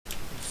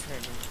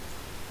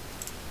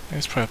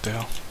He's probably up the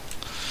hill.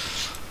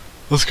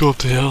 Let's go up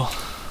the hill.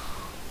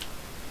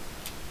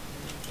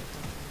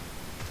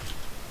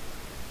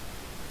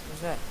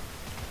 What's that?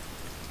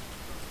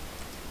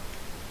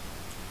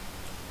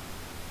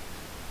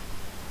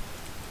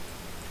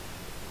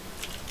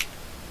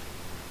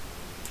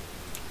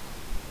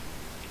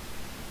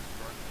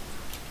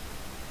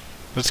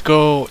 Let's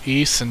go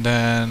east and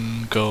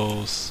then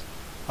goes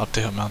up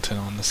the hill mountain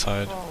on the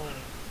side. Oh,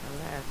 I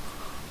left.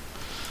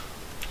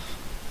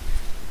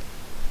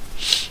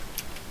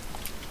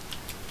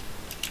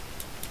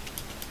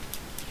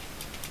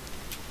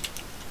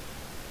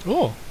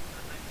 Oh.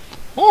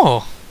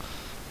 Oh.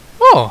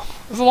 Oh.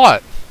 There's a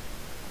lot.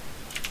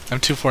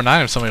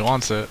 M249 if somebody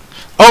wants it.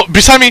 Oh,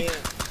 beside me!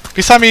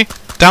 Beside me!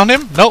 Downed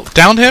him? No,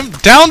 downed him?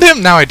 Downed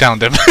him? Now I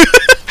downed him.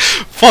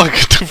 Fuck,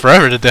 it took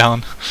forever to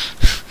down.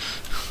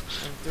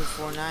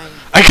 M249.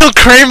 I killed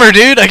Kramer,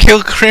 dude! I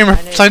killed Kramer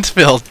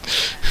Sciencefield.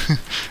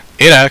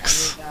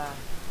 8x.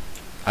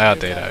 I got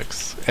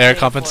 8x. Air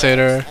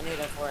compensator.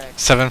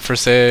 7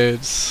 first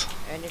aids.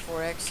 Any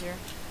 4x here?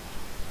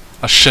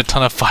 A shit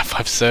ton of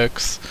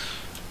 5.56.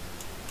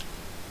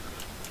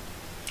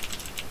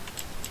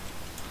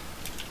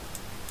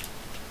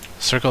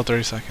 Circle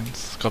 30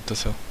 seconds. Go up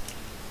this hill.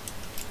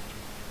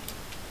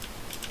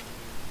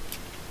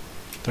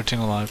 13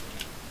 alive.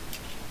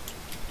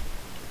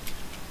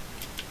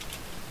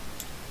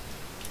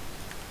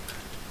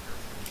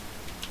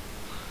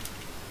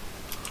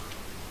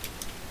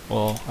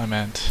 Well, I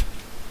meant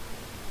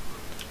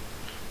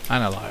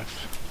 9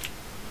 alive.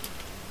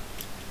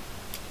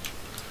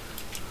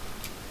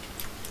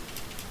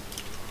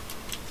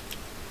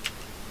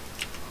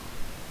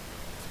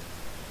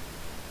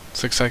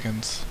 Six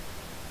seconds.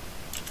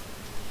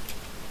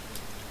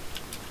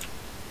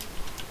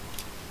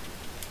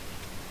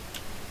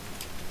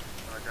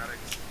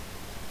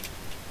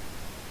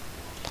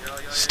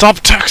 Stop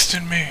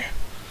texting me!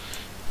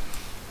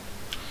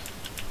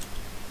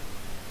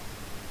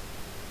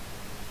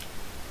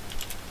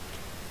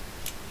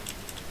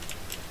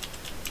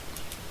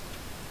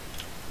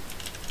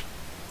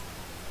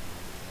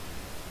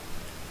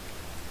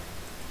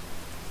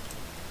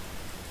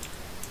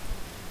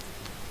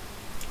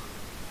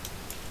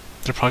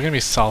 They're probably gonna be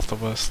south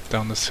of us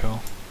down this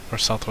hill, or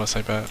southwest.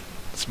 I bet.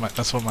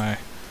 That's what my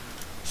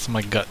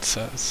gut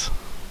says.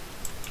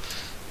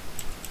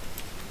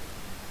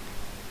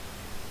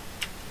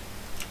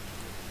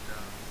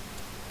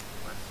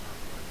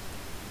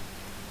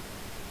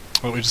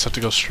 Oh, we just have to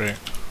go straight.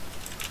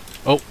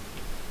 Oh,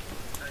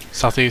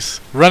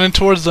 southeast, running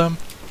towards them.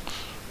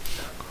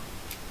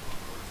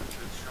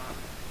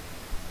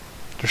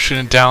 They're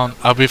shooting down.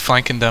 I'll be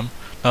flanking them.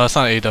 No, that's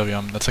not an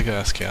AWM. That's like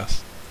a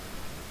SKS.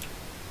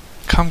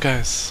 Come,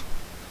 guys.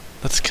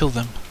 Let's kill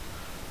them.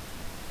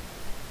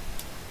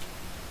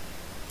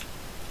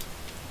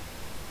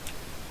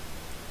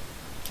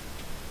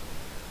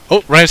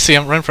 Oh, right, I see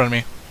him. Right in front of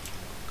me.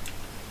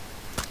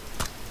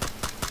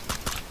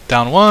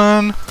 Down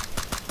 1.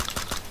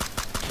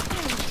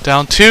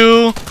 Down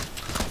 2.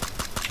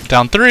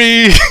 Down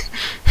 3. See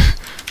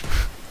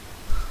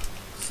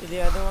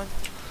the other one?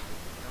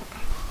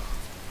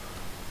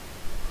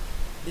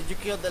 Did you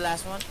kill the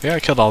last one? Yeah,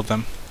 I killed all of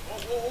them.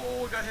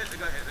 Oh, I got hit. I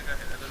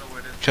don't know where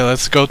it is. Okay,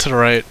 let's go to the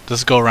right.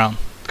 Let's go around.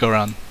 Go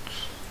around.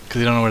 Because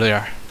you don't know where they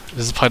are.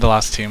 This is probably the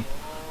last team.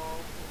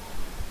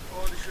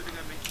 Oh, they're shooting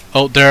at me.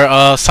 Oh,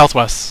 they're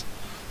southwest.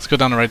 Let's go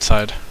down the right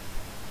side. Wait,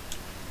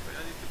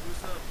 I need to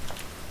boost up.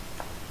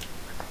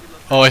 I think he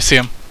left. Oh, I see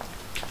him.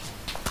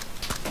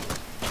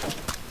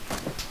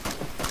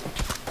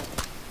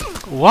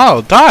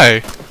 Wow, die!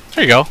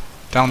 There you go.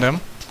 Downed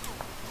him.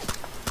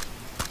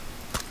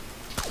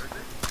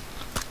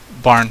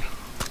 Barn. Yeah.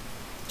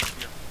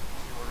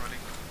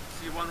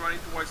 See one running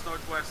towards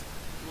northwest.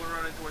 See one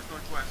running towards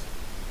northwest.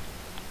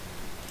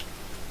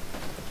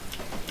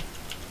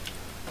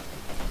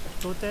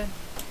 210.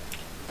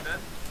 Dead?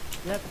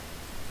 Yep.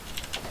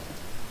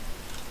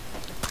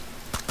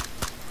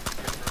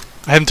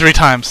 I hit him 3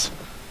 times.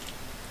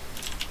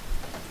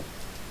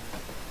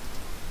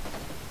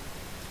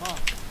 Oh.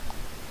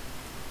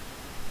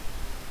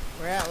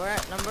 We're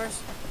at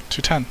numbers?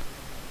 210.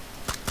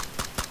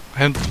 I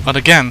hit him, but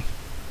again.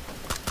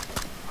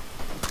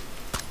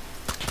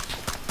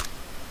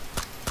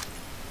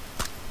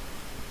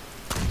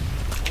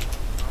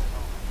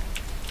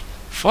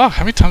 Fuck,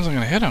 how many times am I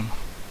gonna hit him?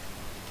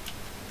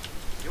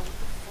 Yo, what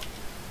the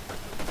fuck?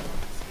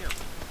 See him.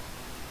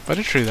 By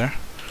the tree there.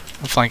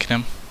 I'm flanking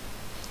him.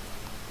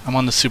 I'm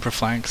on the super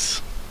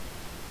flanks.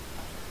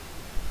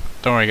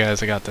 Don't worry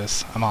guys, I got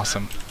this. I'm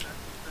awesome.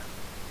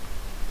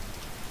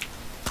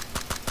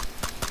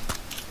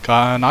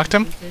 Knocked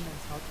him?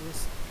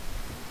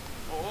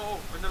 Oh,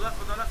 on the left,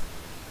 on the left.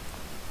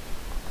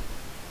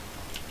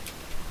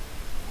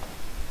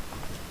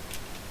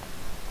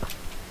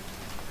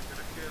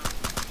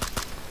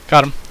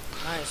 Got him.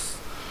 Nice.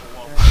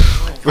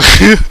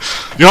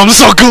 Yo, I'm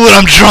so good,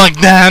 I'm drunk,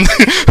 man.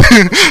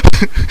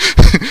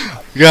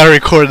 You gotta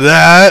record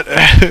that.